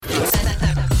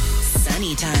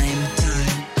Time.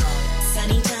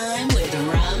 Sunny Time with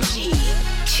Ram G.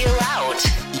 Chill out.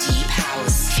 Deep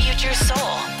House. Future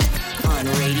Soul. On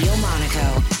Radio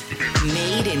Monaco.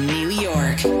 Made in New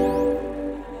York.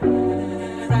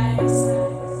 Rise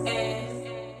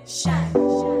and shine.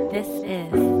 This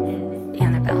is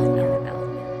Annabelle.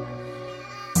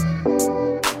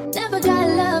 Never got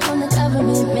love from the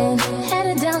government, man.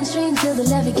 Headed downstream till the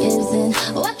levee gives in.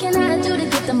 What can I do to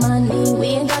get the money? We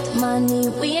ain't got the money,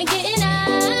 we ain't getting out.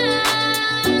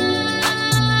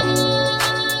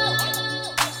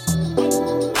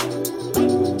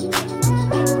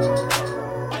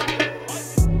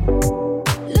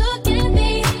 Look at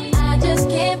me, I just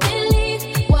can't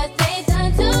believe what they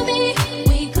done to me.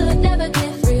 We could never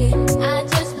get free. I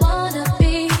just wanna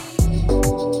be.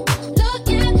 Look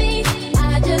at me,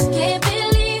 I just can't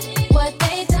believe what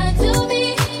they done to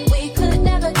me. We could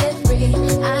never get free.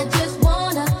 I just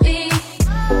wanna be.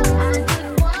 I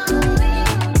just wanna be.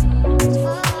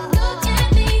 Look at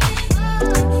me,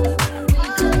 we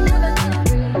could never get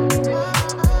free.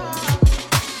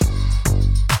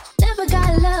 Never got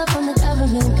love from the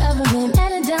government.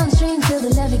 Headed downstream till the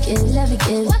levee gives.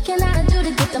 What can I do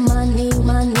to get the money?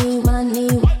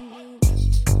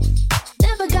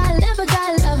 Never got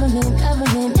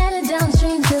government. Headed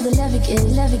downstream till the levee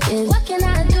gives. What can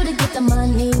I do to get the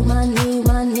money?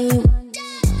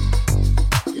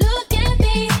 Look at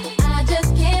me, I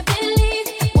just can't believe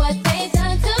what they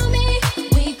done to me.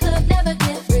 We could never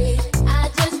get free. I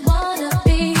just wanna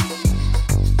be.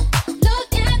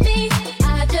 Look at me,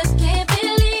 I just can't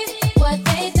believe what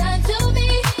they done to me.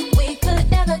 We could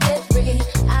never get free.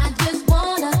 I just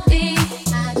wanna be.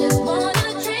 I just wanna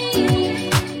dream.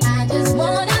 I just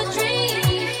wanna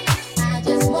dream. I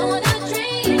just wanna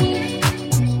dream.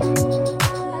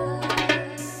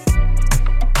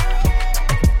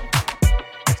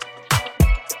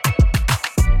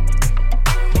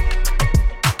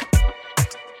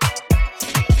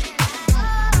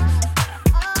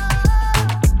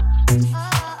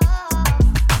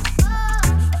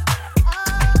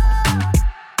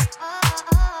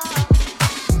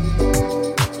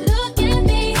 Look at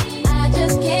me, I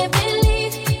just can't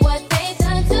believe what they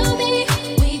done to me.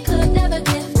 We could never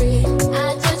get free.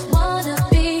 I just wanna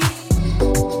be.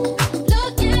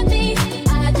 Look at me,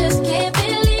 I just can't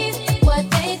believe what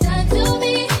they done to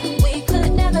me. We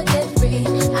could never get free.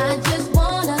 I just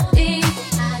wanna be.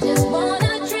 I just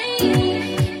wanna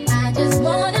dream. I just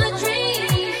wanna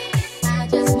dream. I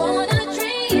just wanna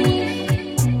dream.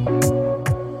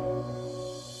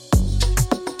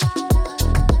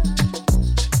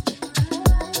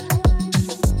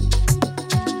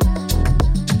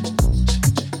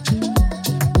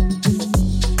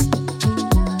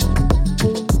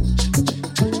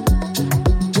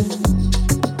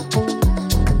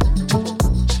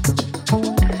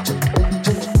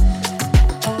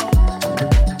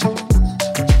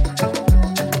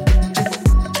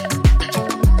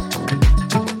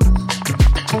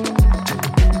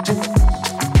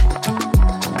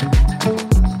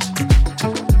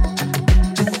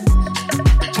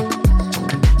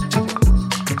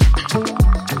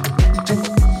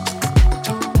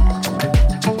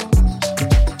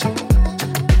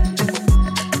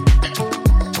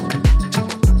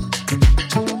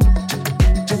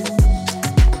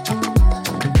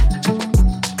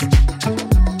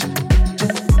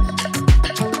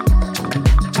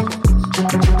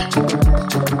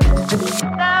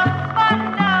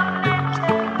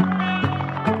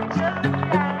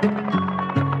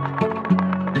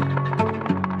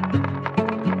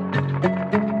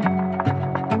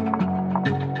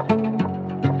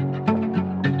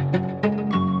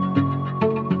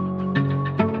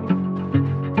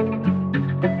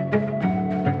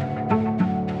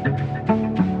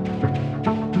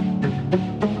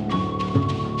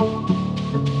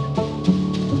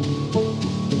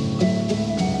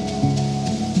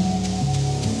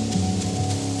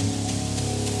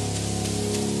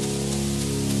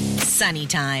 Sunny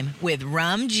Time with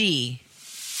Ram G.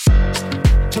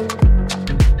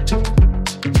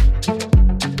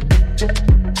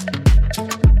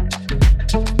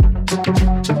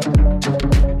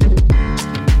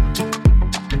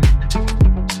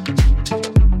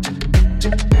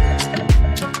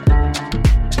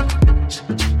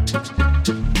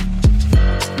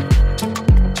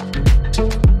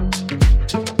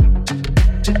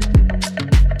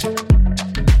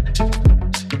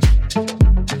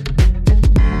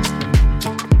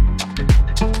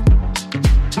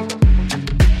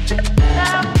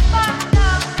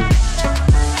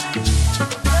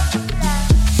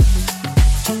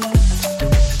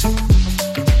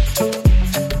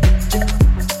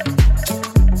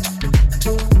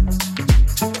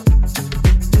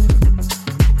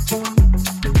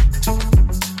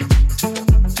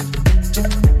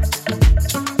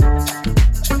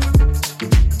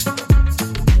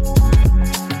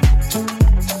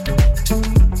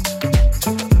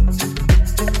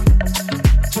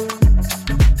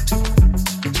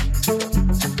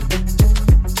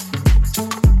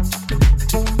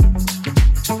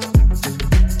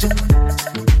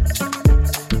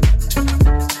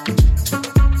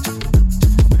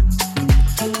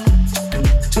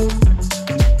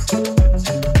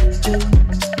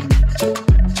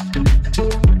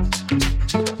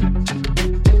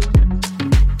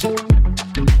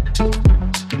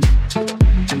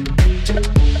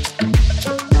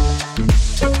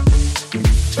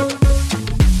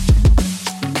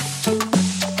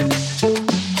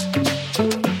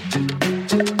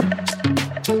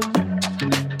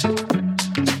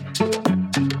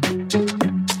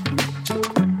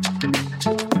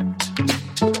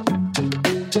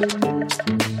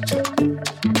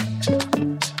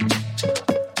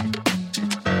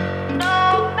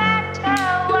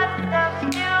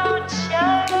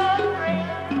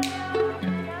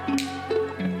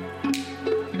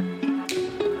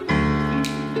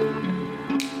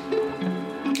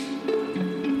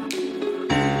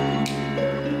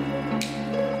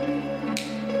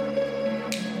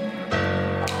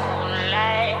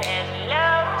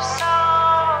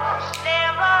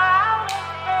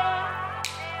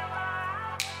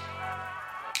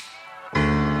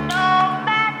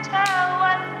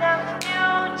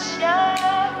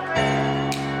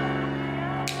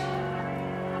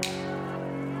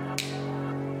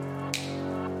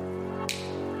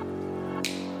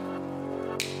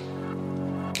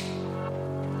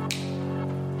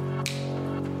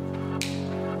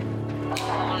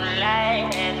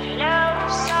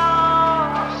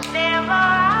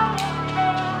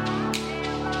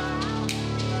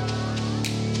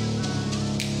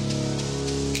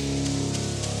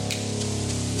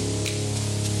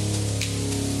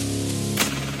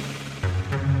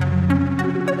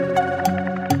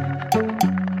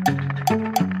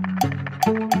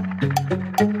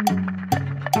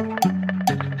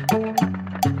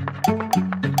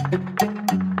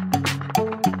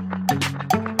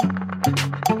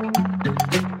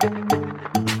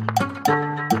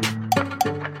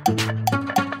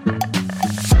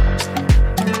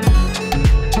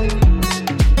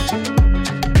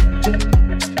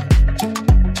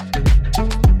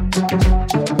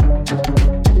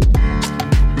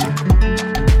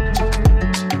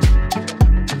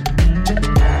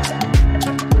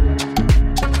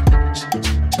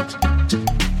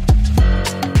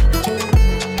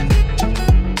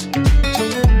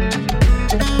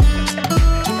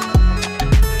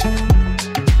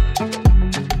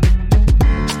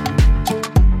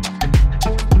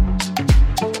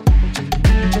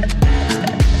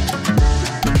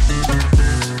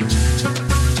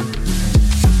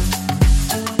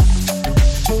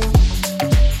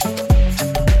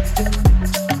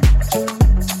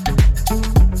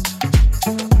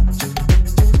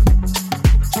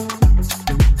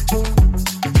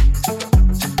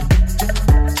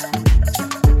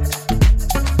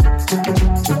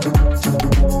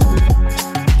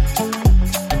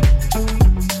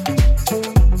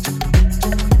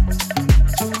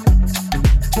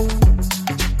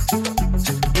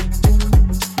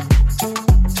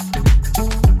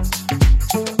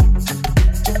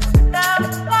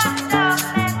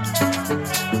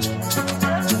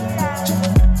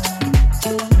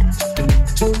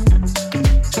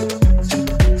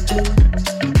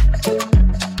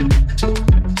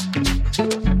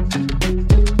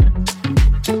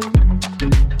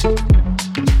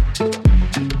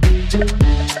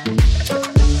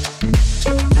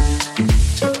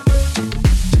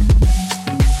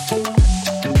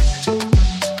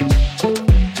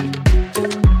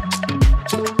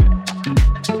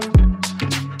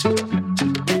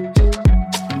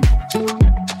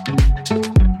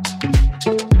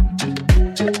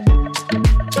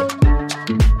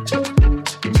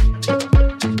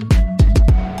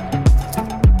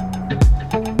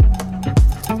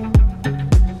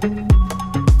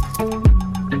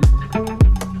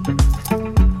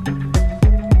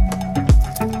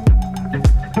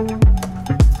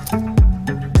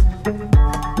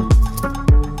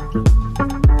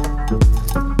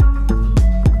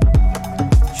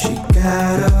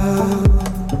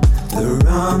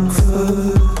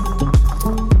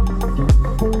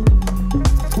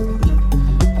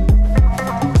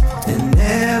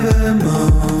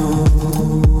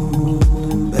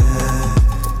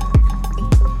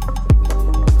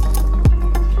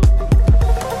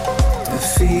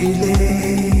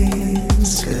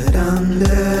 feelings get under.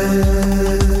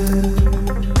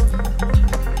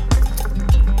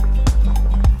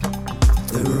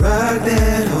 The rug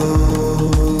that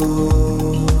holds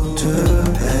her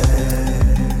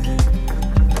head.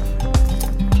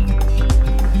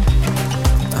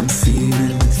 I'm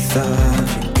feeling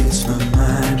lethargic, it's my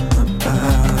mind, my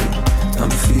body.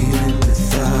 I'm feeling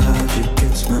lethargic,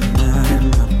 it's my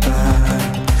mind, my body.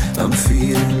 I'm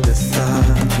feeling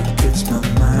lethargic, it's my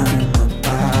mind, my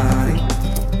body.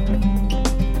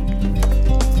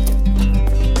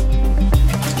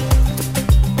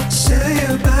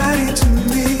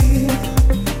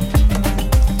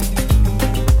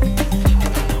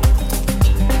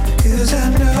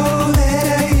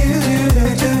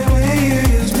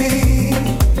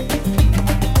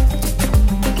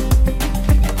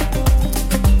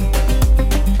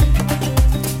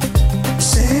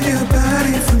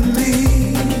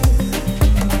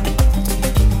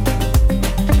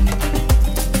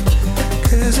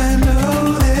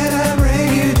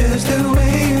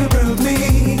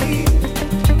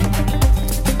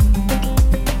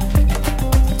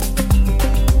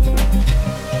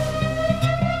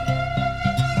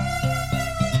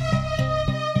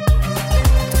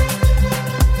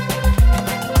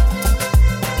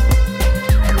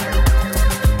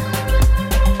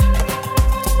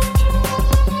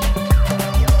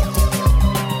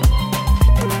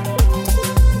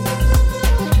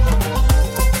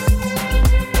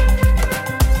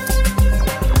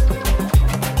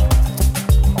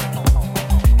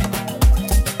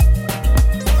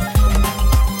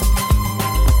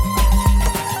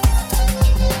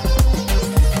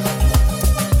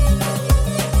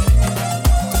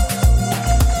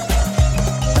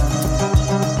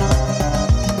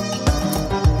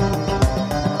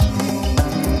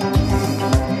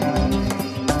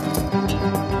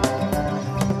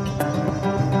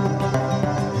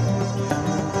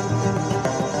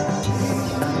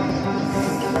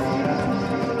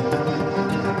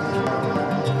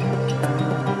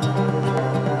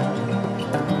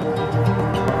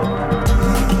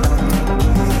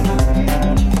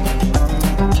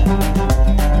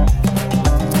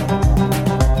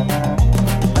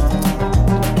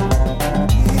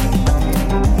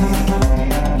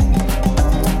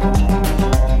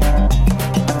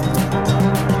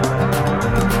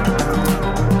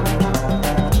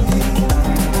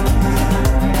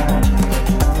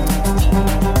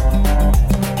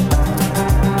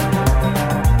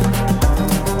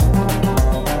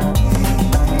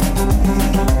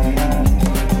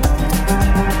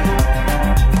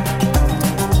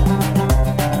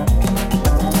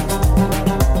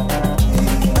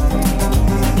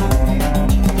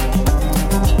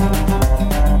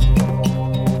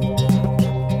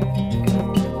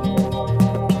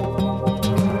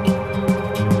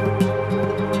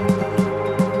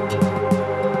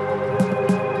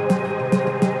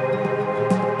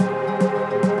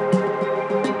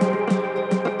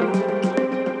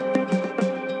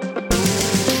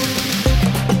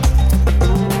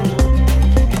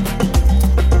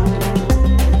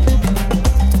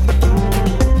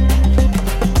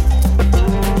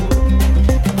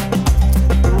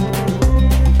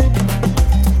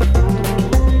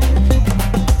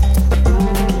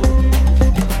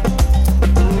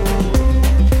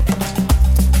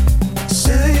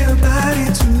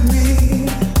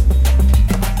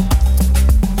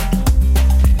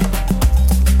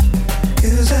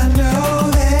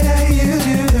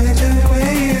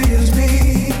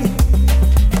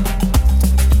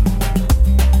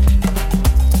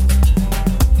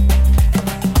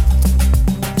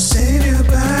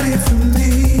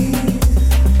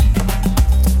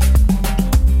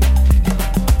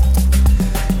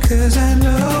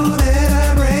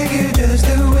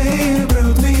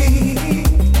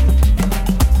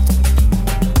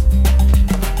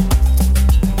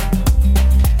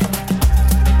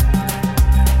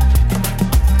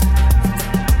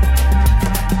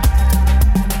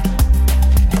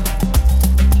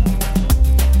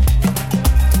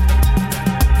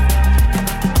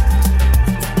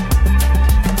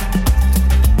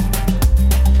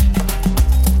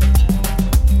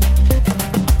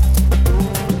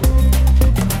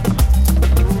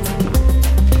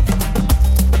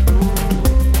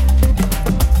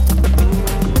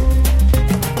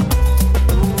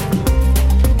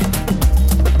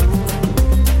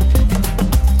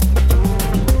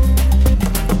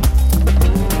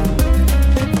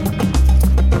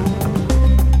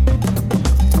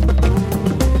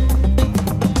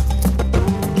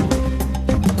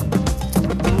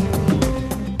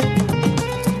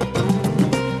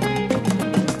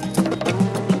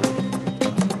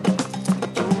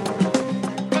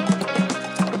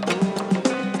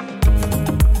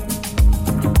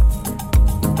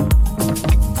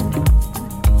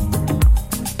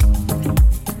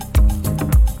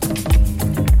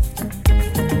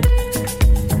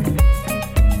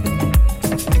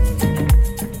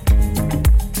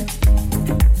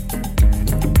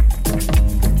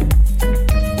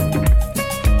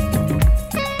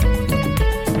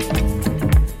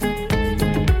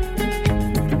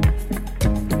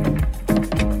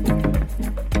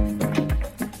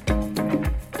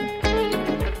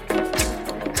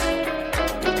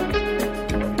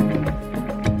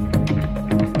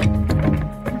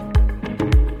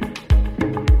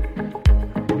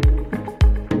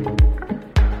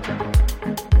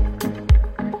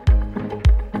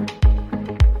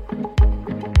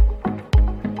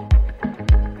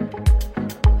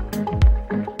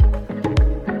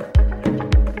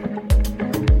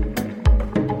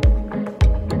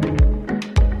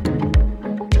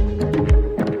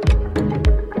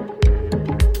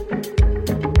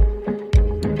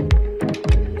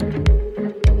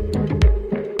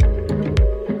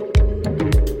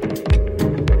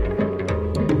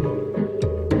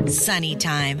 Sunny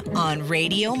Time on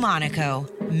Radio Monaco,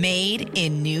 made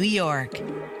in New York.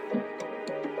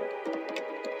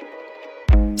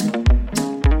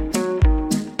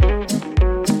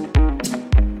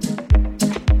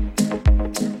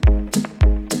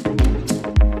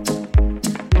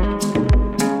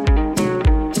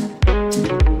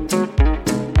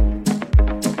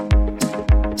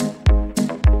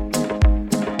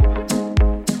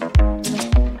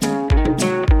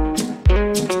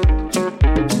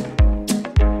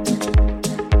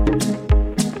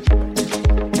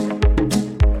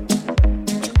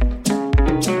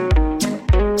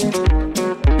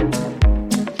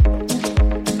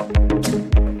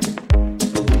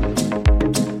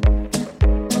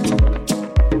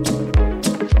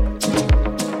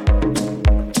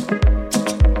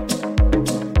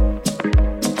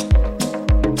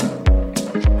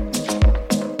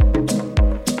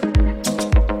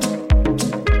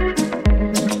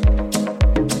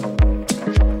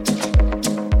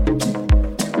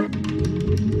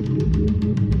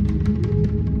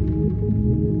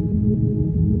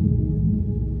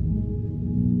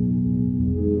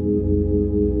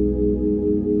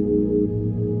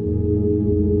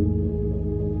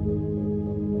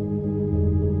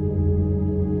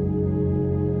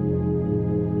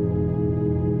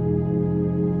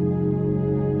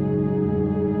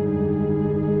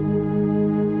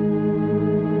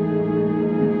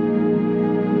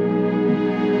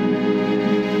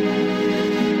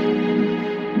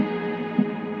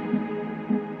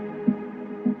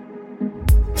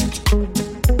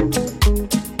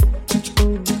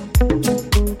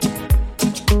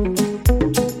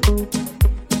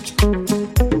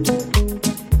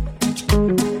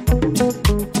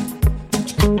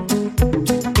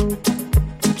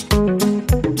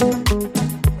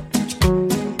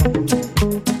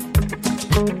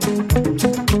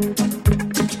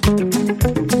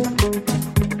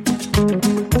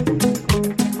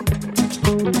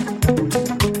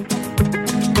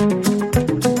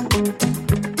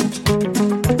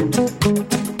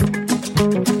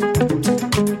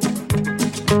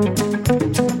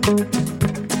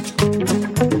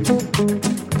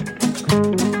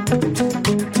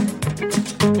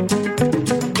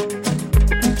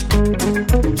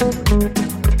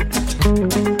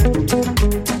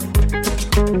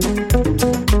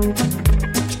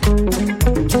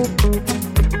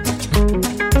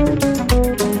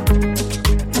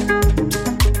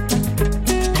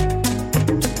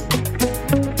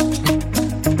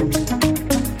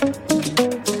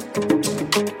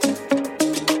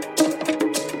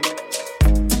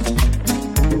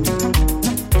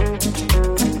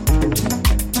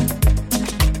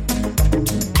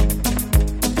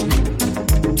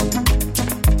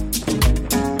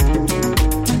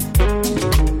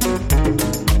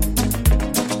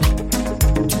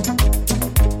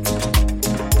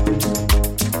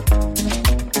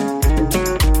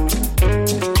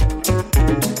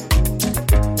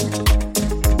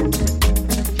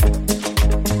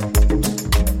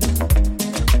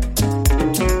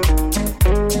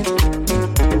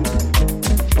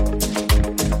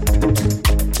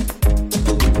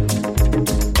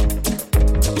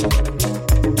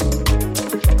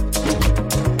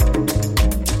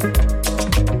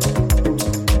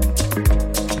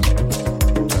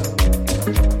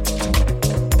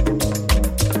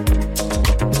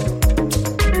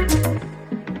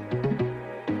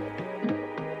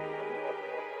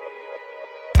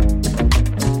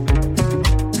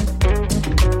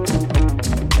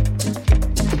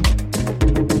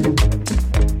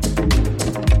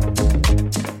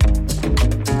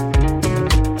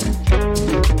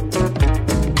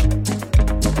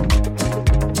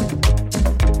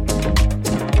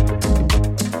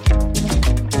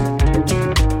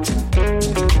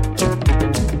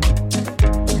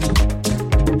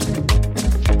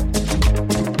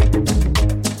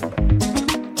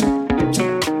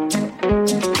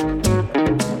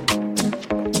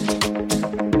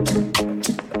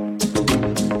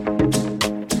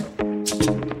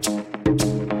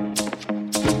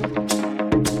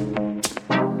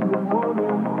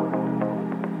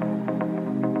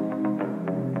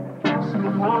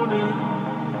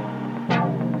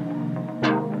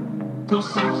 till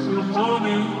 6 in the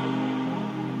morning.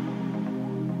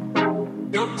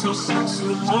 Up till 6 in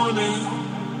the morning.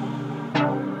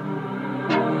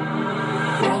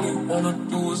 All you wanna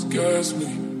do is gas me.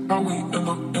 How we end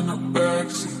up in the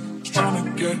backseat, just trying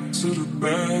to get to the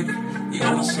bag. We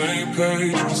on the same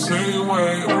page, the same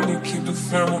way. Only keep the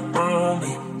fam around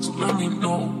me, so let me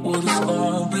know what it's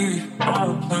gonna be. I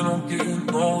don't plan on getting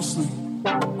no sleep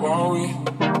while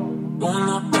we going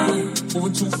up there,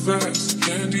 moving too fast.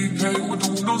 Candy paint with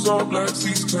the windows all black,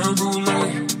 seats creme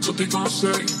brulee. What they gon'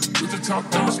 say? With the top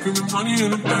down, screaming money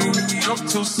in the bank. We up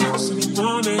till 6 in the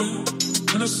morning,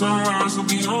 and the sunrise will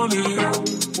be on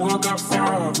it. Boy, I got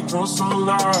 5, you know it's on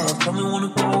live. Tell me when to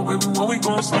go, baby, when we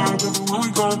gon' slide, baby, when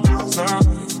we gon' slide.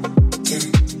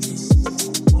 Hey,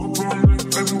 oh, bro,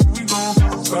 baby, when we gon'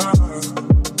 slide.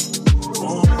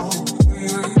 Oh,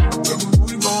 yeah, baby, when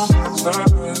we gon'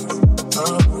 slide.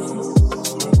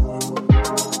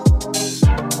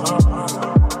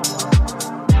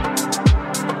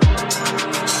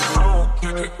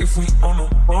 If we on a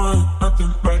run,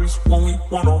 nothing matters when we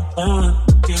one-on-one.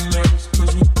 Looking at us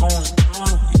cause we going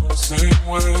down. We on the same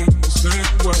way, the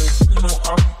same way. You know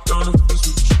I'll be down if it's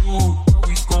with you. Where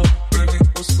we gon', baby,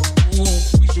 what's the move?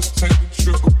 We just take a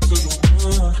trip up to the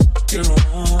moon. Get on.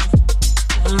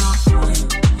 I'm not playing,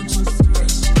 moving too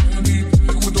fast. Candy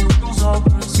paint with the windows all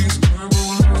black, seats creme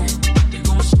brulee. They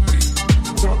gon' say,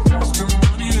 top down, spend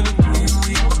money in the day.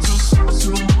 We up till 6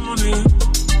 in the morning.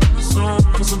 The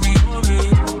sunrise will be on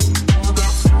it.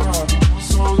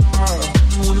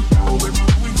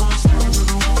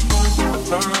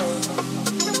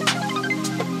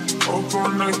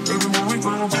 Night, baby, when we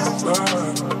gon'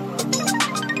 slide.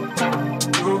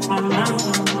 Look on me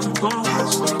when we gon'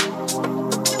 slide.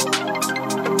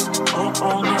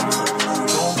 All night, we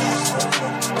gon'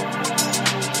 slide.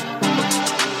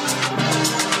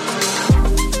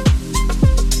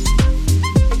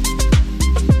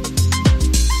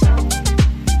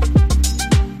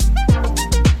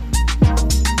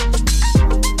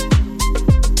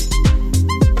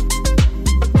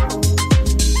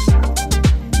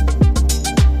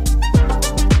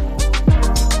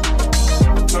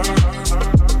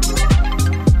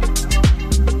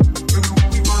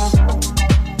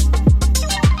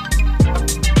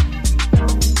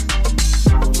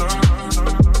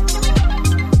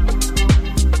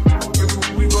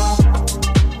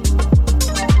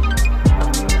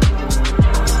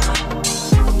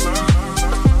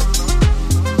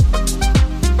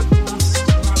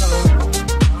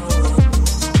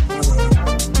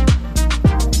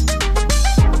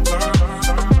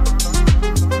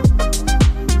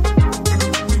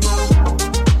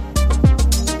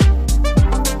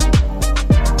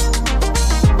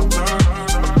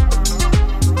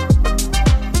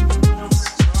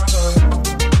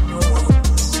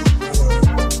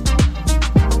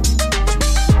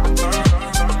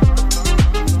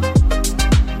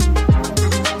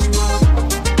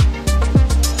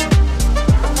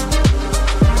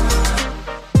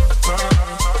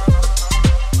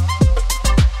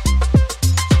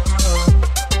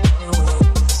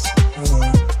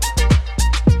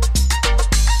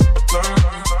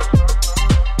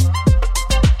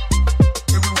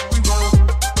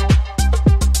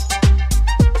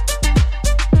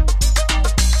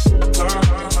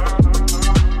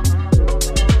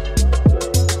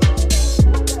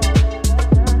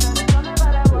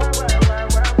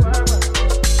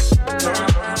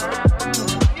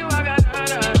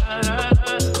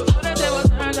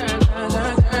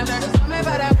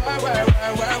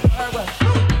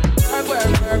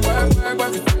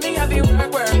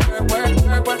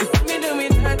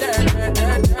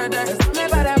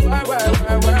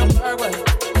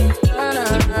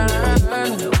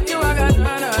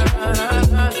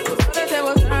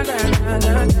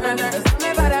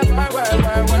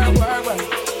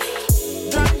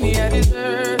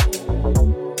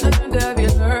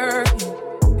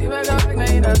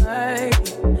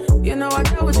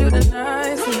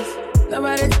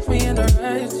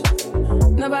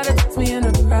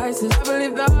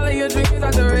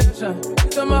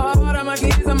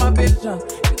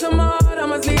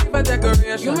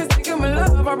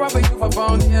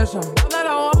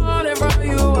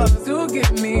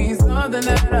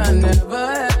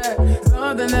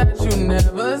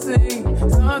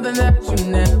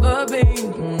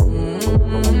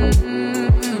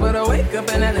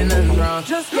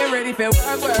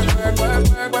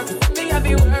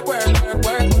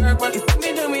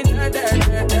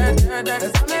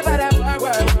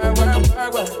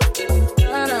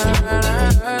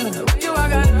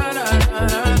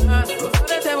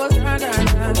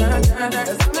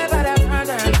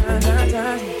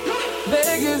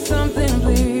 Beg you something,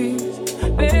 please.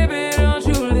 Baby, don't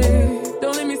you leave.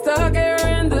 Don't leave me stuck here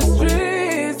in the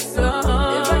streets. If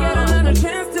I get another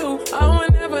chance to, I will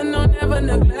never, no, never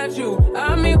neglect you.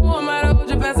 I mean, who am I to hold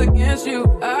your best against you?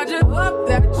 I just hope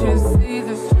that you see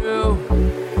this true.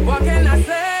 What can I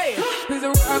say? Please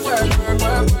work.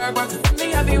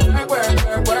 Me, I be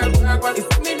work. You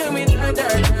see me do me dirt.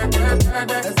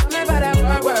 There's something about that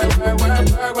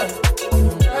work.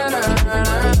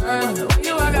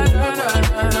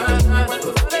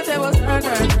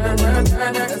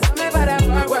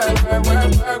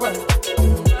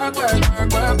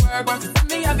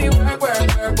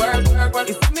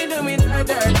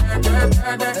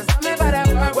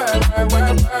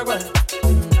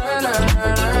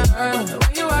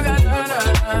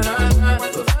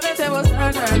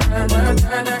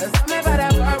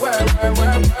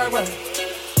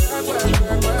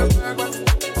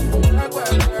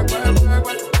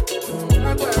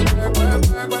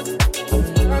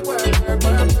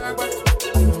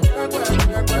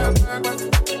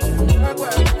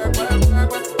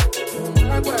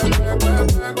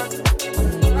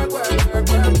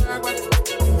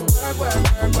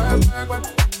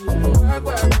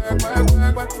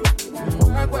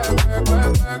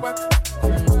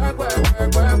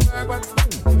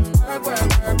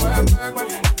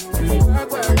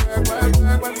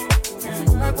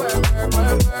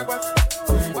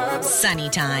 Sunny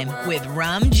Time with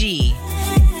Rum G.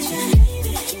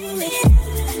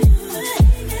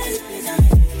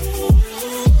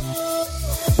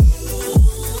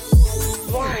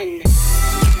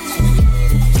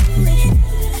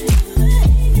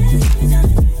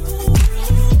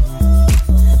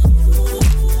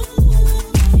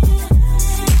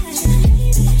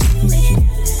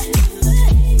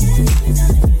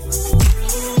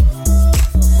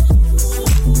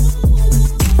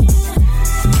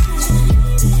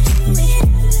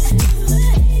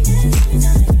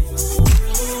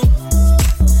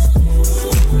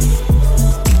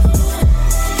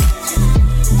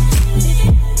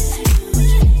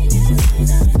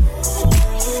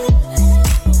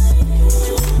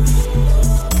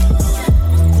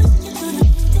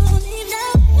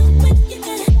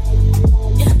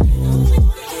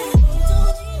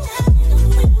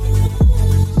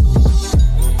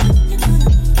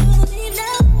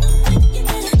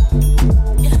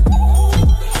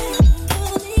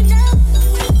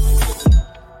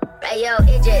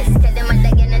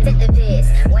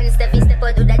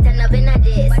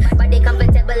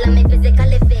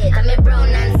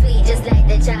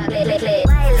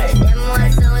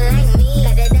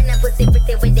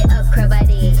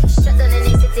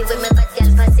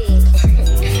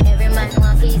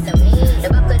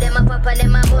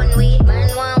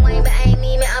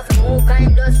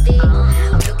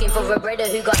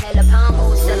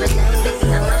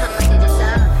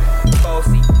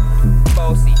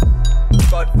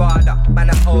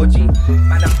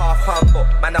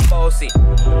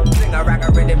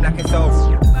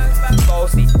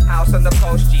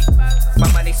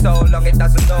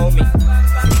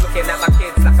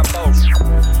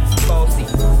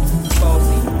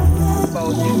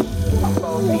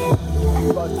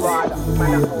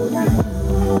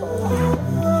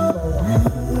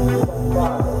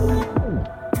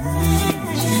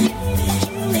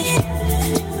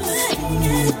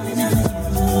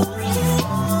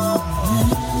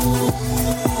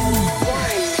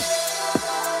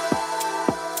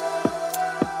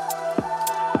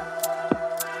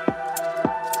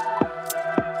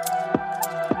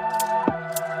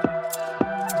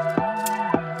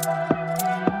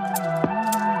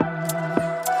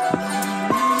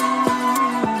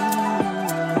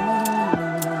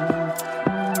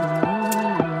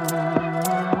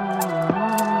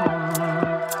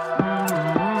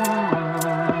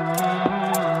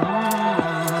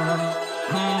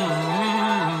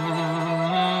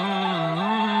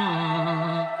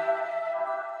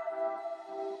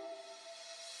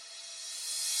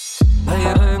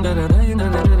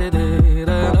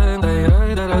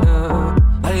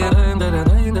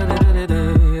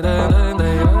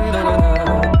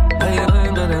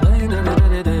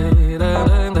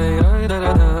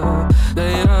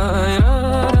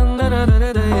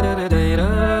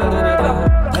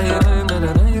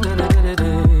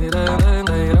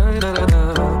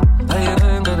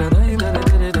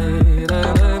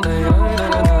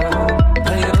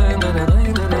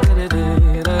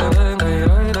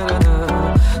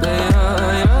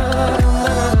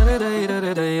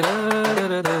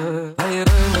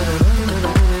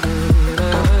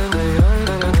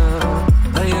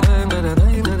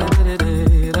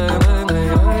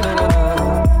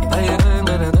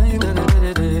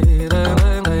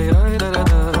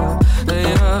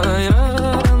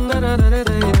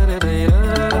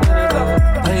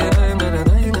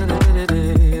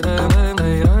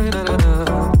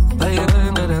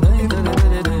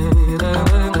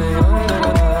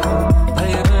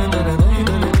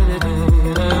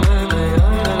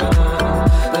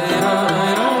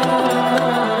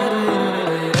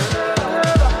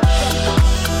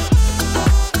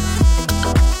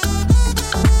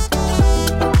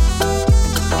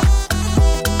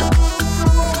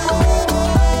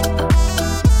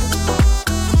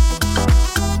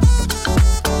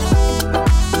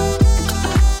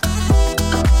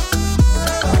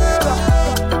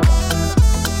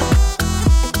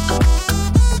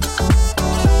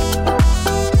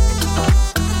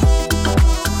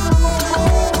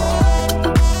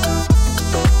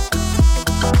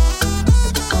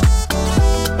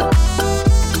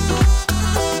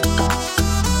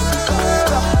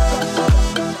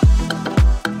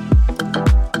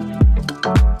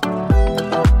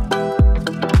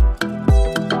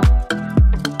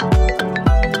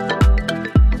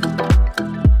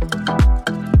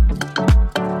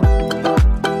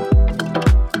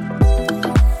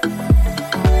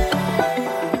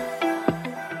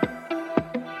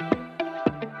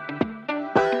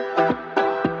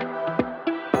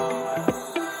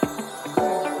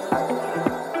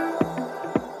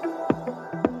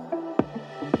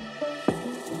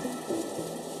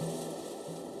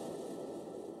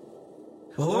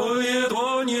 Ой,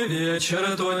 то не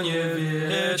вечер, то не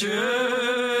вечер,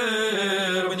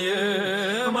 мне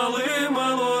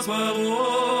малым-мало спалось,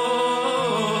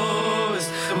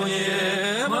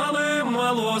 мне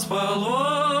малым-мало спалось,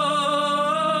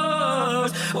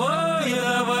 ой,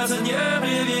 я вас не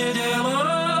привиделось,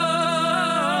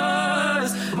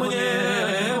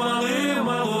 мне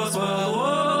малым-мало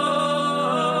спалось,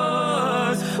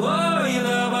 ой,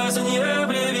 я вас не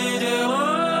привиделось.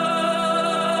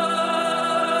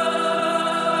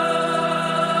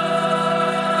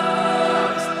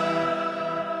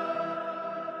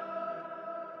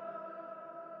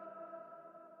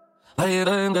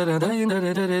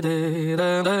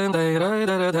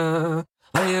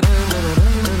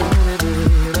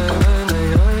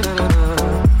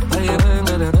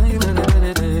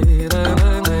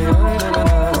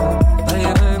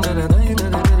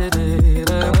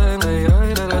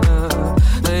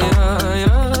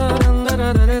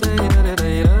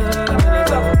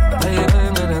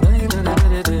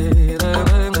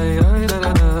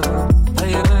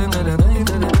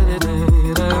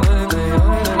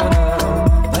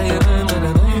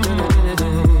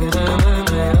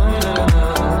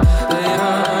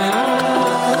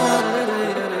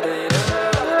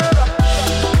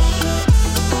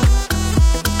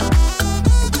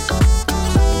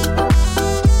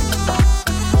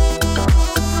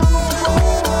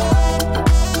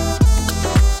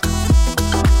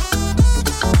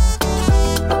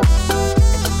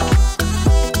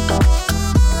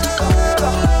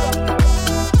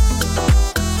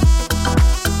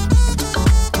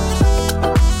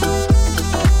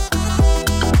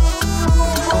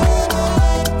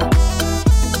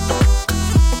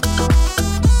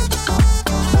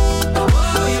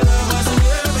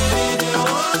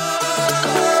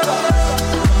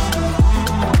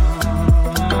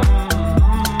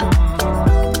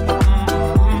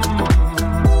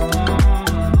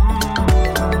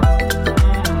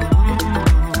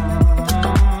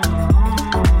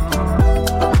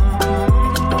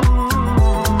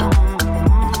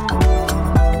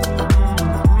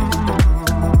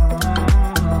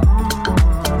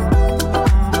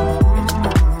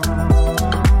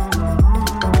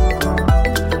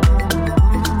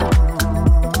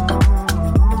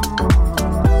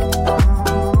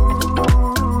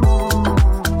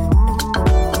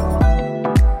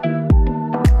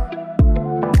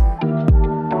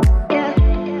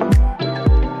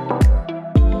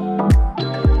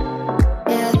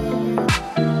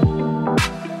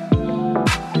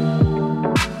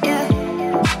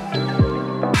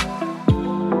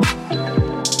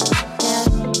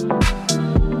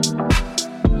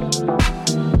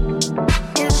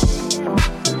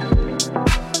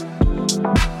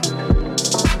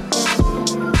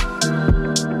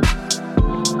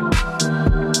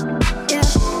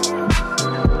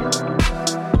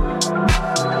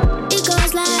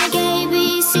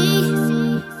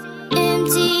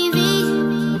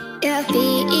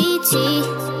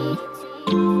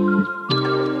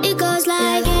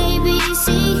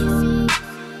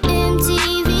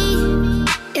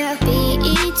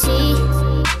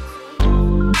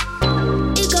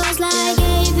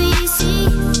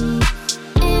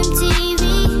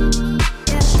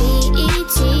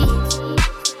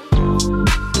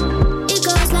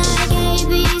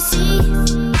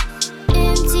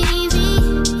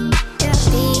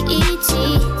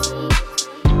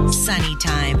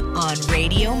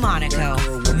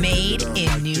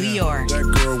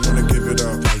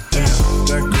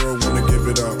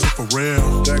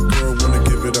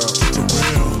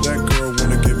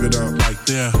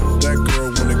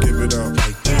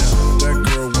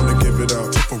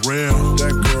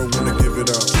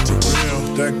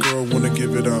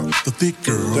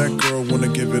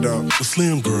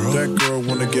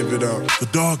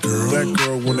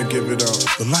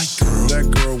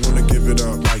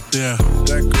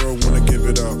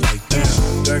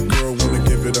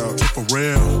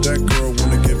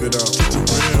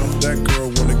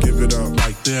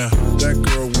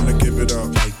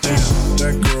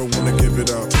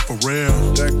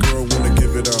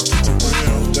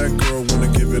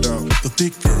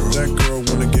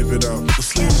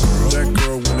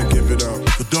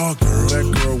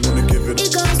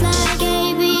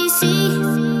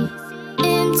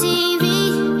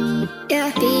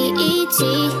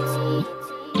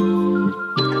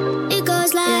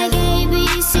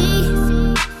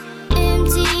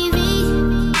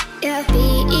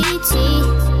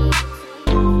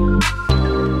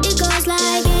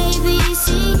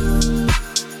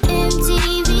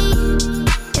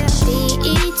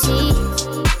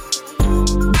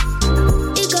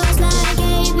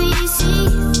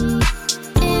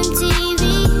 MTV.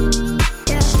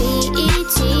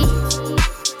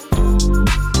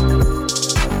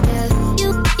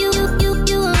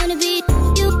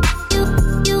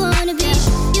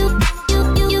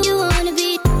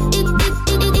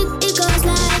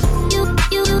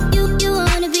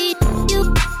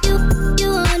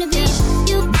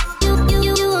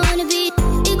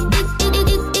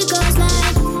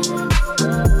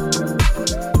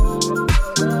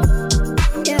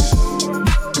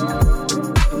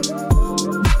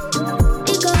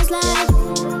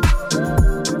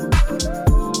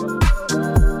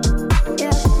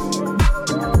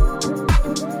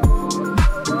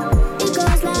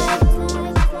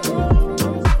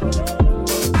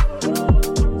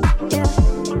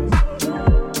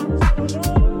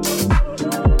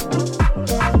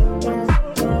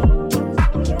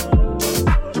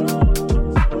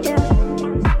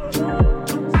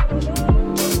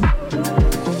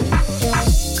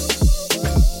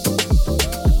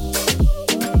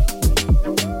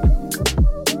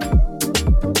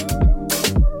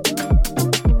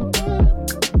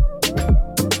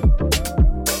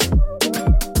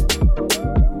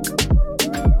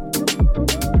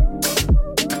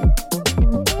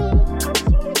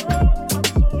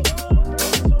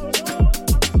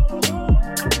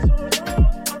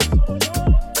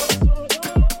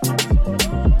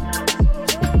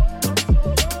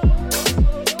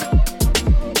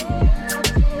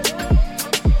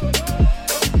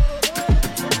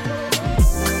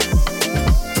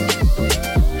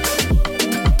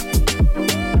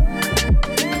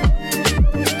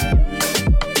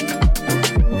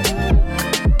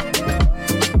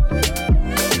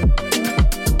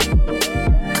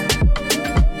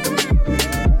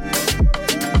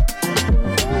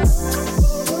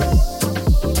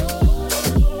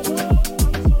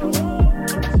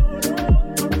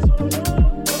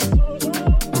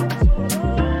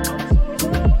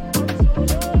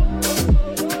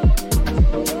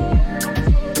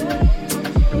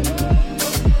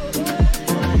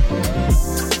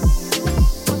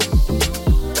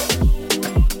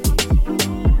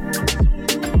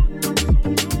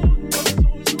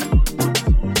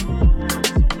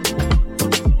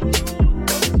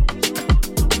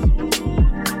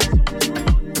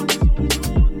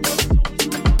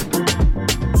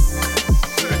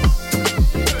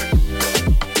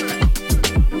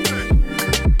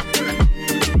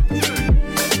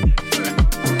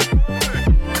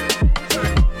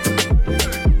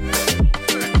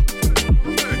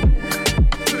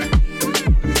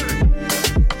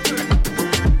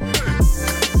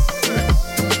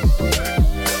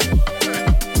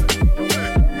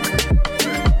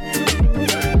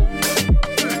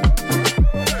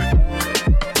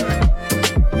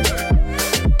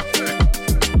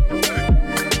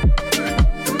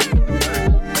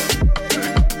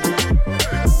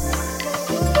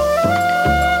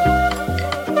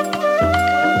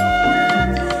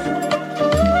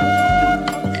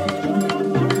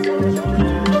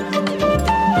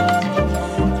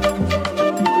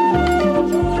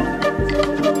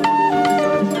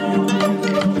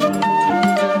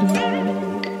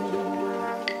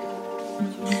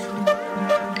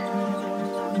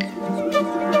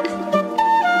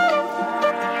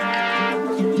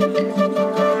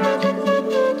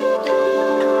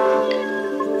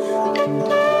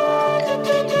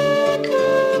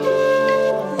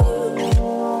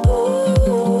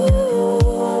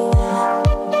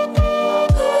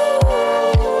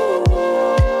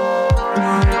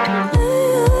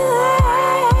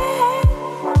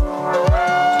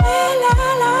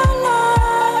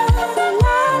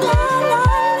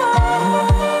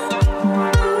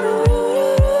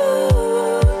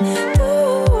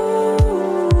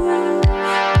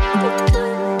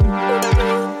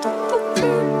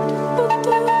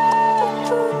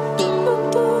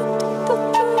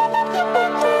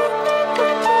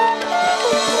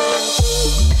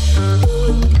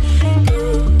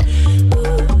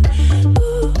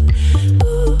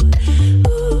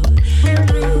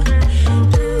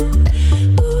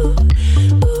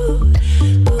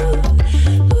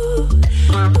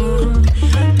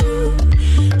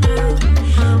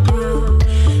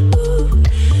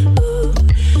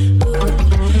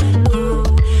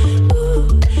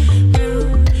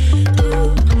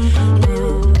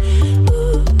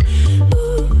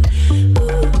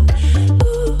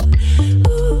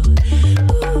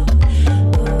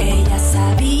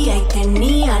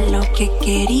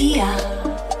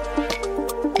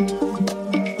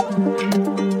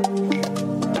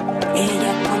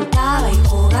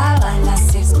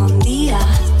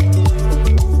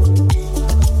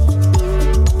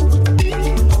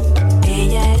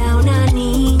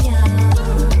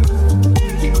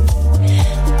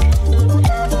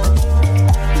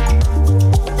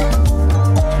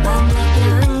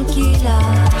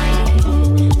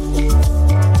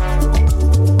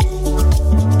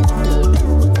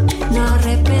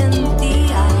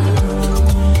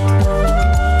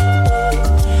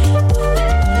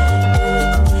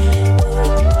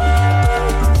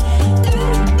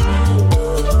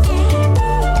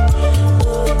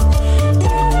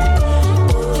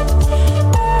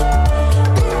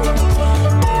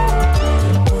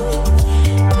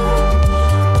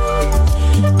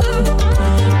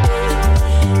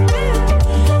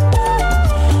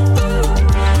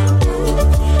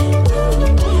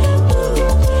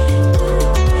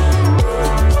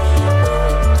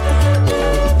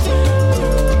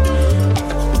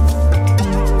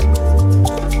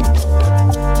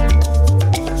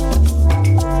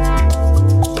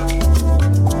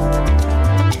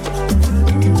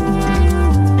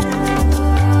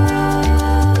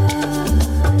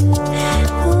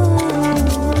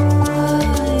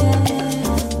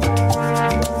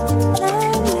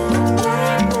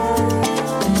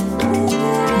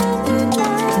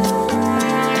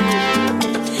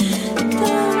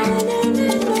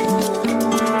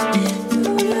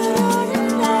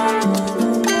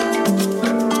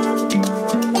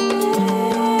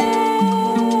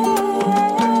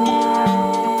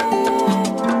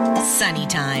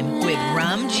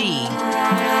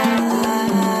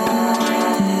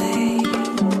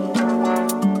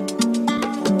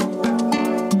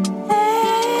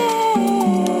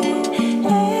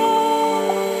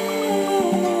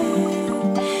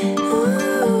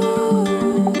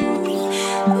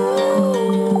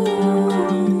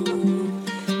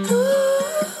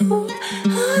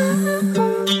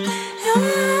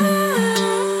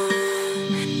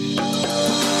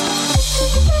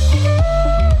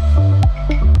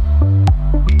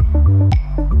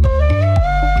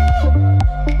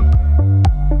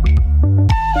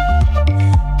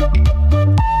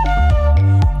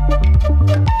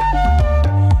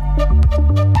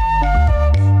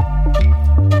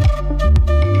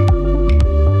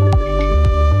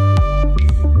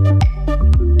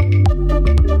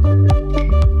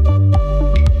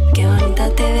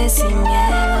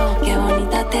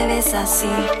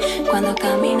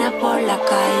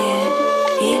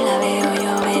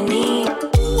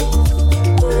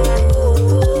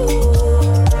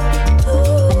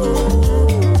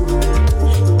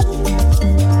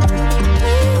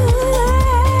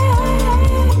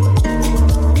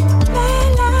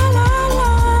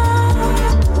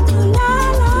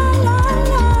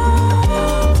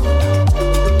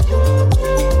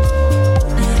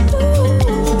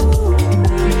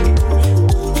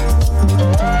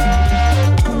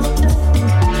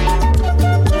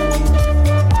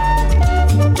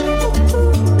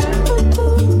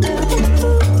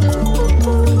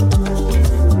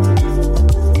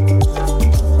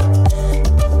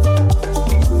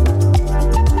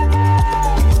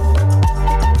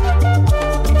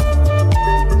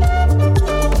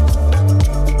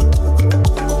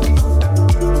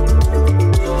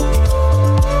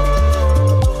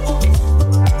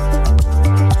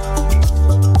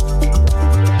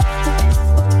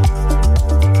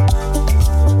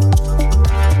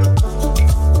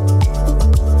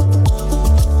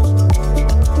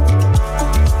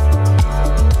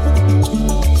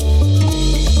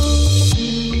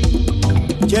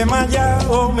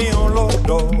 mi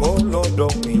olodo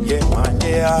mi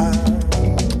yemaya.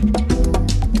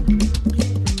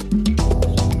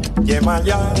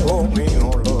 Yemaya o mi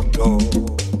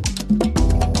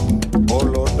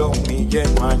olodo mi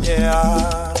yemaya.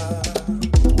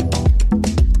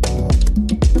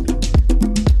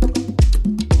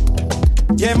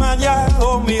 Yemaya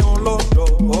o mi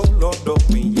olodo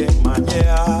mi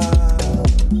yemaya.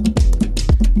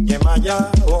 Yemaya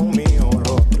o mi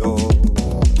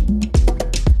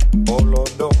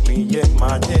olodo mi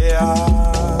yemaya.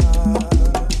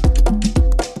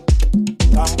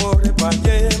 Tambore pa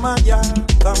yemaya,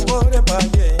 tambore pa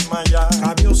yemaya.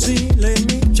 Cabiosile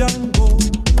mi chango,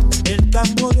 el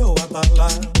tambor de Obatala.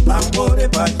 Tambore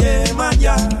pa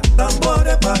yemaya,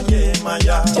 tambore pa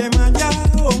yemaya. Yemaya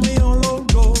o mi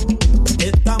olodo,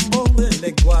 el tambor de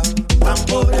Legua.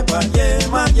 Tambore pa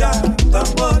yemaya,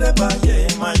 tambore pa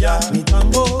yemaya. Mi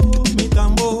tambor,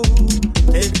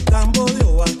 el tambor de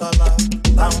Obatala.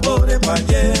 Tambore pa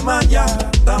yemaya,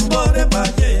 tambore pa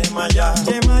yemaya.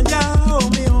 Yemaya o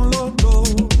mi olodo,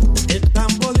 el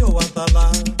tambor de Obatala.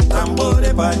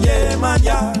 Tambore pa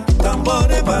yemaya,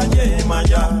 tambore pa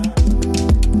yemaya.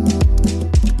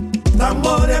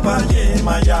 Tambore pa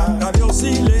yemaya,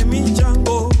 cabiosile mi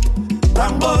chango.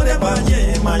 Tambore pa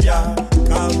yemaya,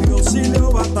 cabiosile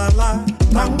Obatala.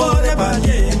 Tambore pa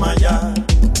yemaya,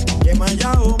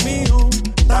 yemaya o mío.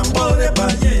 Tambore pa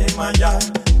yemaya,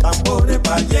 tambore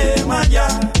pa yemaya,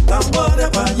 tambore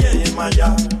pa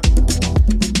yemaya.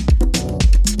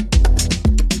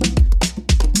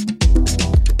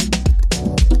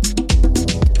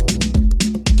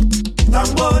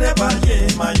 Tambore pa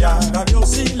yemaya,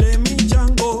 cabiosile mi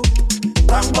chango.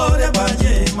 Tambore pa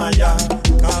yemaya,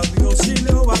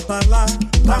 cabiosile Obatala.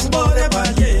 Tambore pa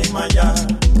yemaya,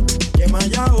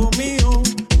 yemaya o mío.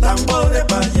 Tambore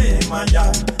pa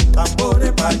yemaya,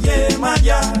 tambore pa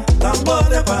yemaya,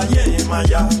 tambore pa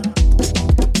yemaya.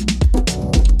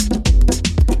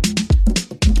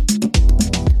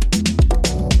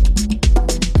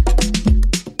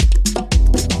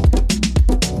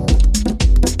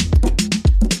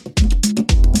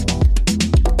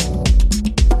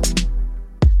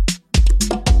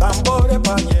 Tambore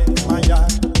pa yemaya,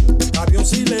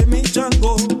 cabiosile mi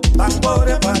chango.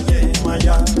 Tambore pa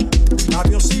yemaya,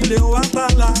 cabiosile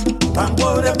Obatala.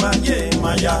 Tambore pa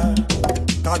yemaya,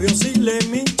 cabiosile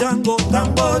mi chango.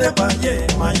 Tambore pa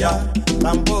yemaya,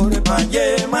 tambore pa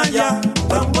yemaya,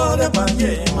 tambore pa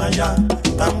yemaya,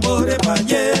 tambore pa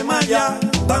yemaya,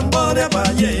 tambore pa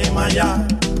yemaya.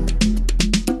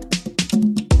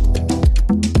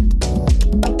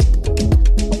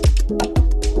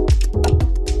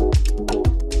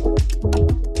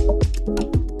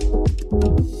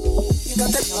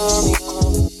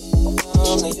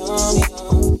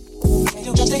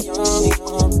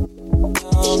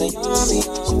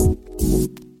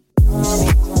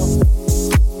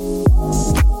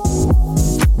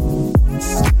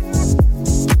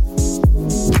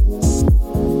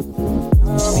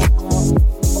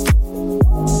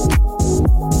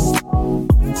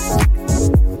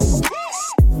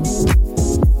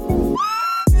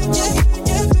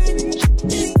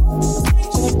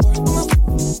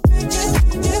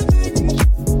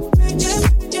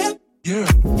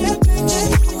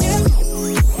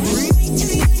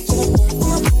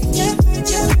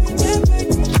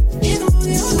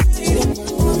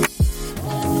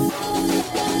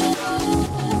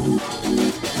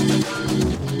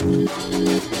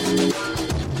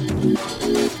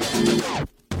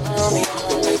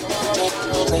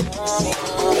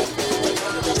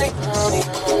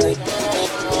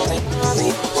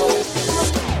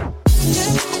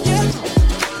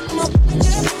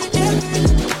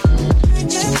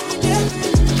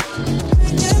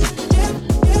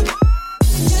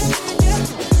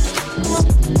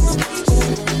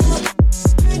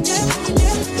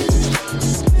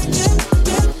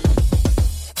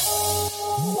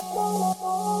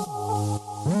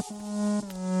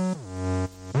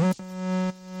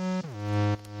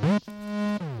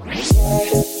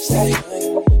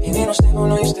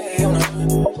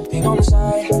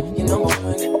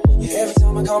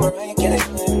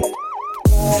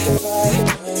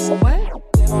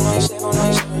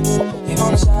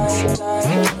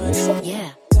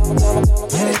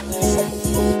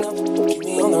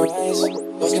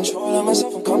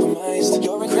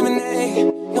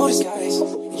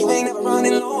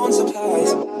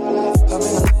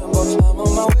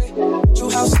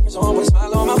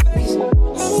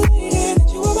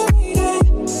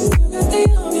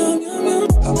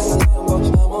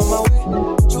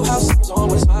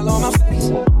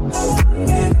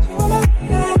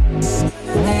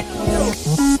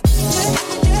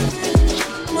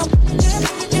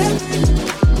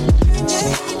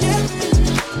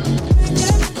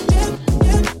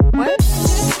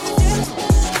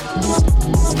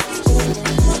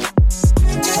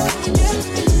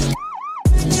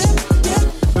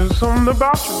 something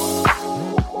about you.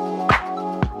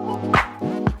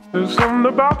 There's something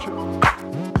about you.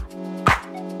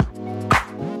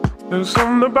 There's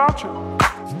something about you.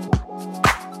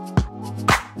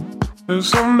 There's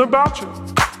something about you.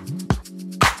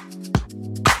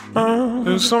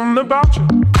 There's something about you.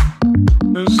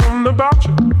 There's something about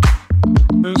you.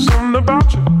 There's something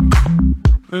about you.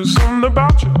 There's something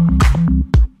about you.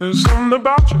 There's something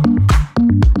about you.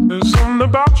 There's something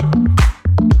about you.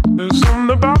 There's something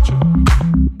about you.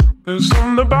 There's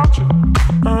something about you.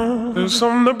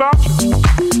 There's something about you.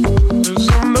 There's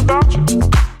something about you.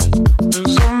 There's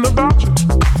something about you.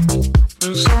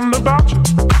 There's something about you.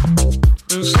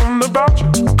 There's something about you.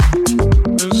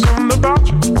 There's something about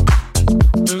you.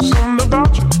 There's something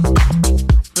about you.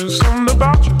 There's something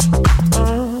about you.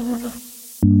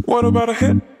 What about a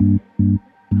hit?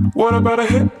 What about a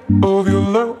hit of your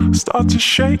love? Start to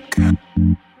shake.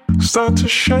 Start to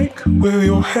shake with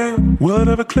your hand. Will it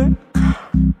ever click?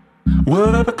 Will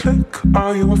it ever click?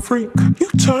 Are you a freak? You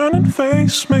turn and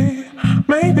face me.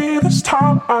 Maybe this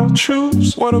time I'll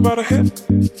choose. What about a hit?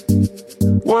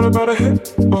 What about a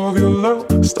hit of your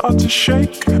love? Start to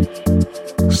shake.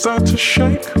 Start to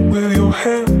shake with your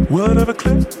hand. Will it ever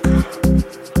click?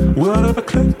 Will it ever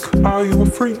click? Are you a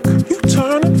freak? You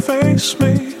turn and face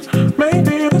me.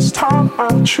 Maybe this time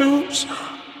I'll choose.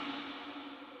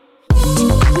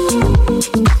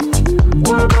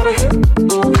 What about a hit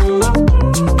of your love?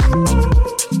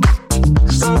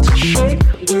 Start to shake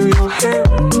with your hand.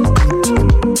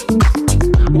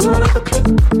 Will it ever click?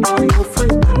 Are you a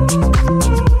freak?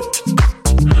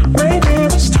 Maybe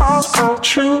this time I'll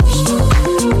choose.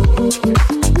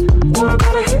 What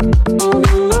about a hit of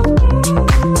your love?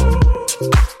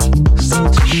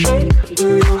 Start to shake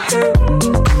with your hand.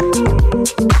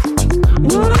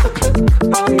 Will it ever click?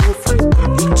 Are you a freak?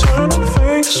 You turn and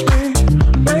face me.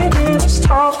 Maybe this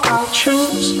time I'll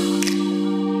choose.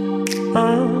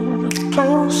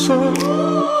 Closer,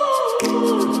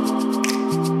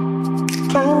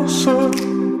 closer,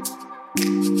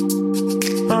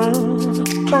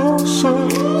 closer.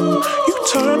 You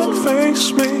turn and face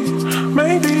me.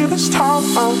 Maybe this time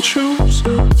I'll choose.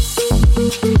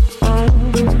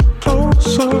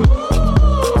 Closer.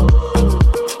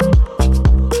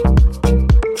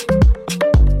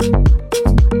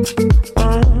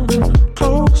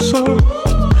 Closer.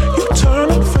 You turn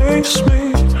and face me.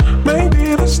 Maybe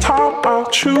this time I'll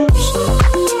choose.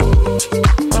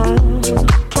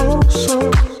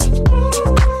 Closer.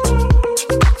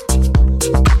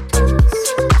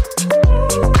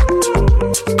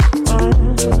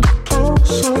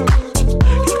 Closer.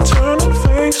 You turn and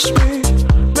face me.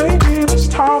 Maybe this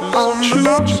time I'll choose.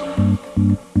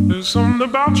 There's something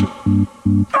about you.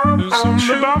 There's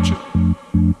something about you.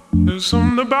 There's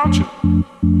something about you.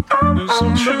 There's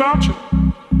something about you.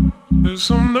 There's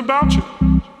something about you.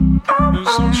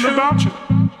 There's something about you.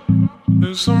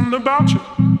 There's something about you.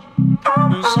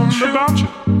 There's something about you.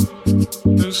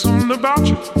 There's something about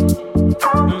you.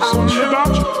 There's something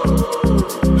about you.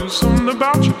 There's something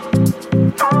about you.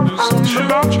 There's something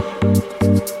about you.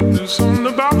 There's something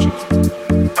about you.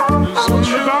 There's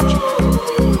something about you.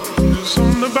 There's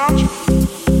something about you.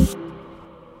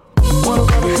 What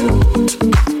about a hit?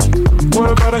 What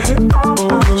about a hit?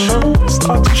 Oh,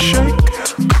 start to shake.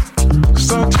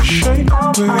 Start to shake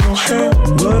with your hand.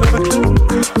 Will it ever click?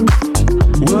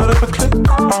 Will it ever click?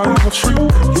 Are you a freak?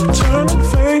 You turn and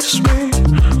face me.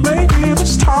 Maybe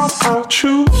this time I'll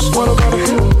choose. What about a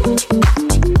hit?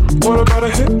 What about a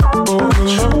hit?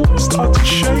 Oh, start to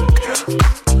shake.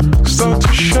 Start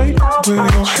to shake with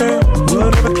your hand. Will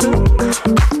it ever click?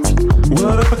 Will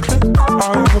it ever click?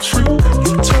 Are you a freak?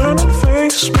 You turn and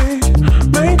face me.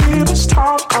 Maybe this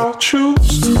time I'll choose.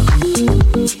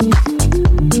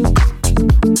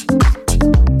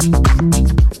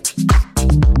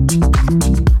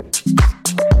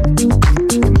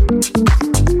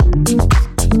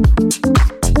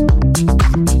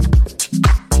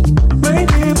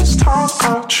 Maybe this time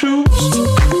I'll choose.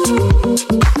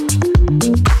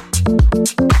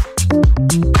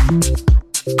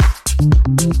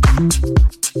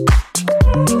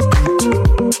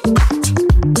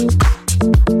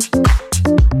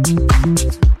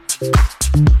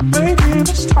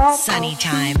 Sunny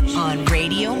Time on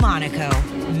Radio Monaco,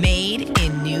 made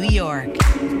in New York.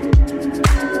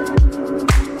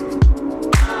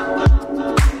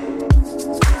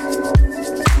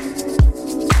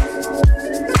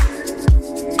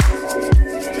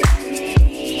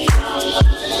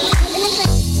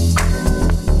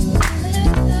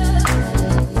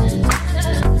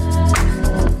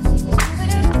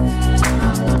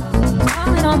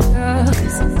 Calling on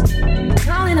girls,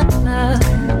 calling up love,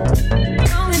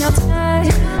 calling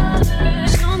outside.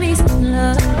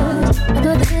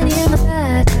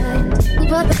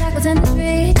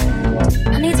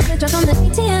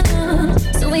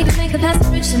 past the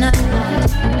bridge tonight.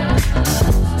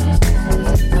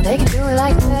 Now they can do it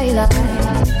like daylight,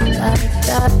 like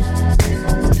that.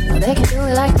 Now they can do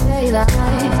it like daylight,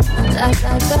 like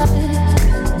that.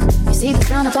 You see the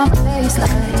frown upon my face, like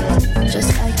just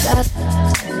like that.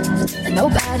 And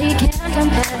nobody can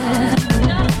compare.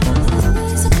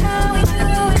 This is how we do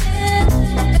it in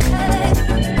the day.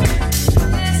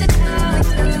 This is how we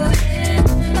do it in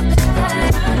the day.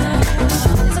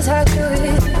 This is how we do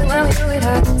it when we do it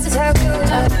hard. This is how we do it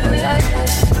like that.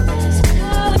 This is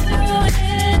how we do it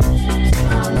in.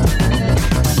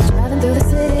 Driving through the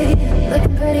city,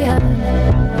 looking pretty hot.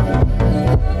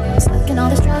 Stuck in all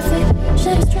this traffic,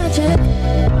 shit is tragic.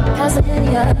 How's the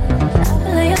Henny up? I've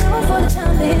been laying low for the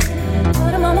time being.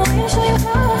 But I'm on my way to show you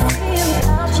how I feel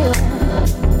without you.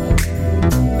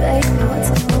 Baby, what's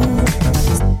the move?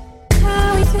 How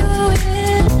we do it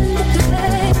in the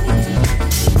day.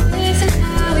 This is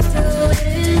how we do it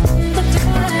in the day.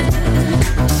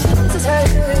 This is how we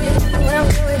do it when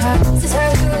we do it hard. This is how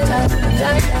we do it like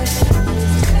that.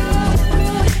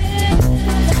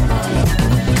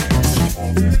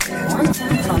 One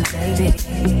time from baby,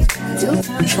 two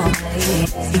times from lady,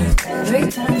 three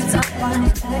times I'm one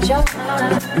at your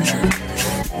heart.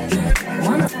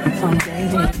 One time from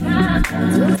baby,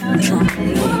 two times from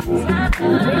lady,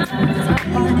 three times I'm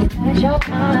one at your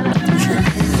heart.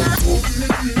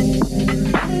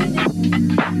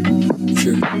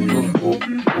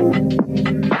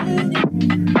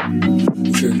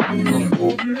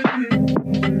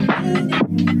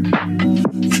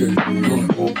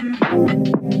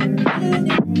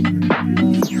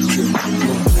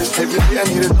 Every day I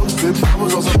need a dope trip. I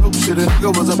was on some dope shit, a nigga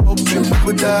was a pope pimp.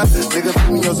 Would die, nigga put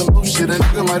me on some dope shit. A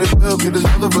nigga might as well get his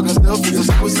motherfucking self. It's a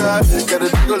suicide. Got a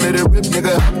nigga, let it rip,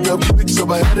 nigga. Hopped up quick, so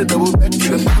I had to double back.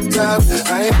 Get a few times.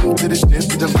 I ain't new to this shit,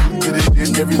 but I'm new to this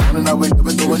shit. Every morning I wake up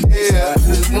and throw it, yeah. I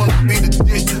just wanna be the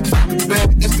dick. Fucking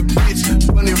bad, it's the bitch.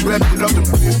 Funny rap it off the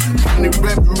flip. Funny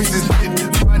rap it reach his dick.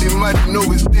 Funny might know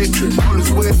his dick. All his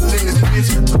wheels in this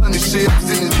bitch. 100 shells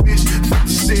in this bitch.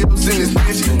 50 shells in this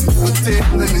bitch.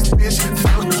 Hotel in this bitch.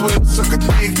 Fuck 12, suck a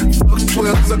dick. Fuck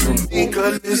 12, suck a dick.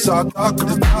 Cause it's all dark with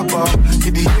the top off.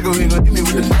 Get the ego, nigga, hit me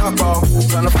with the top off.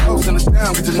 Tryna pause in the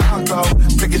down, get your knocked off.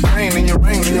 Take it rain in your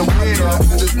ring and your head off.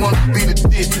 I just wanna be the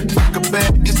dick. Fuck a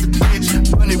bad, it's the bitch.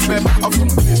 Money rap off the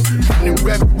flip. Money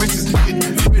rap, rich as shit.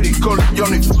 Pretty cold, you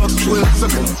only fuck 12,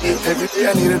 suck a dick. Every day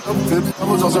I need a dope flip. I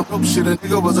was on some dope shit, a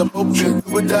nigga was a dope trip.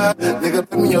 Who would die? Nigga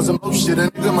put me on some dope shit. A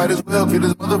nigga might as well get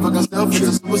his motherfucking self. It's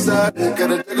a suicide.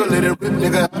 Got a nigga, let it rip,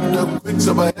 nigga. Hopped up quick,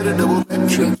 so I had to double back.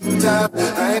 Get him 2 times.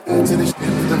 I ain't new to this shit,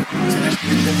 but I'm new to this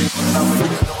shit. Every morning I wake up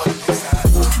and know what's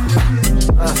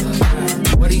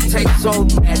inside. What he takes so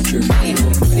bad,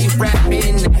 what he rapping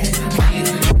at,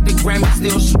 the Grammy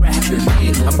still strapped.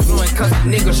 I'm blowing cause the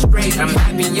nigga straight. I'm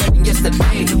happier than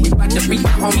yesterday. We bout to beat the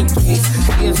homie case.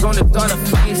 Hands on the daughter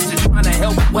face, just trying to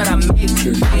help what I make.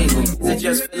 Is it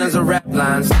just feelings or rap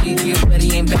lines? He but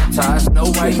he ain't baptized. No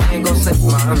white man gon' save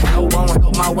mine. No one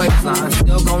help my waistline.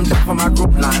 Still gon' die for my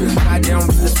group line. Goddamn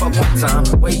this for one time.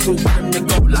 Way too quick to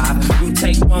go live. You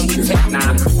take 1, we take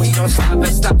 9. We don't stop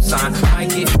at stop sign. Might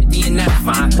get 50 and that's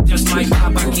fine. Just might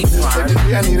pop, I keep trying. Every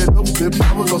day I need a dope tip.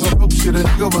 I was on some dope shit. A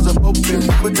nigga was a dope tip.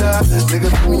 Who would die? Nigga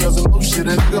put me on some dope shit.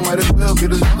 A nigga might as well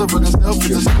get his motherfucking self.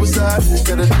 It's a suicide.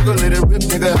 Got a nigga, let it rip,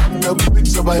 nigga. Hopped up quick,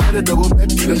 so I had to double back.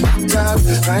 Get him 2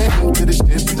 times. I ain't new to this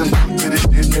shit, but I'm new to this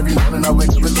shit. Every morning I wake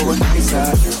up and throw it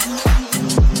inside.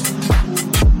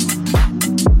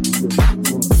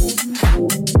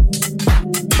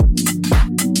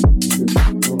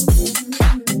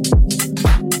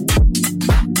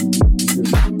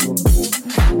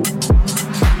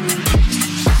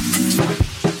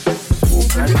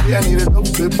 I need a dope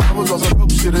tip. I was on some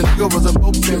dope shit. A nigga was a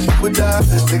dope tip. Who would die?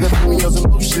 Nigga put me on some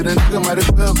dope shit. A nigga might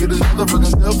as well get his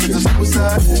motherfucking self. It's a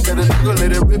suicide. Got a nigga,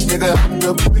 let it rip, nigga. Hopped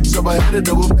up quick, so I had to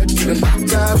double back. Get him 2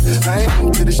 times. I ain't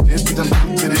new to this shit, but I'm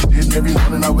new to this shit. Every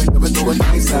morning I wake up and throw it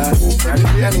inside. Every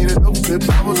day I need a dope tip.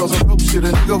 I was on some dope shit. A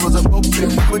nigga was a dope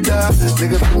tip. Who would die?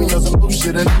 Nigga put me on some dope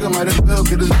shit. A nigga might as well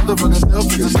get his motherfucking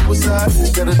self. It's a suicide.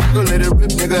 Got a nigga, let it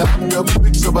rip, nigga. Hopped up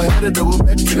quick, so I had to double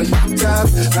back. Get him 2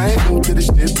 times. I ain't new to this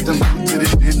shit, but I'm new to this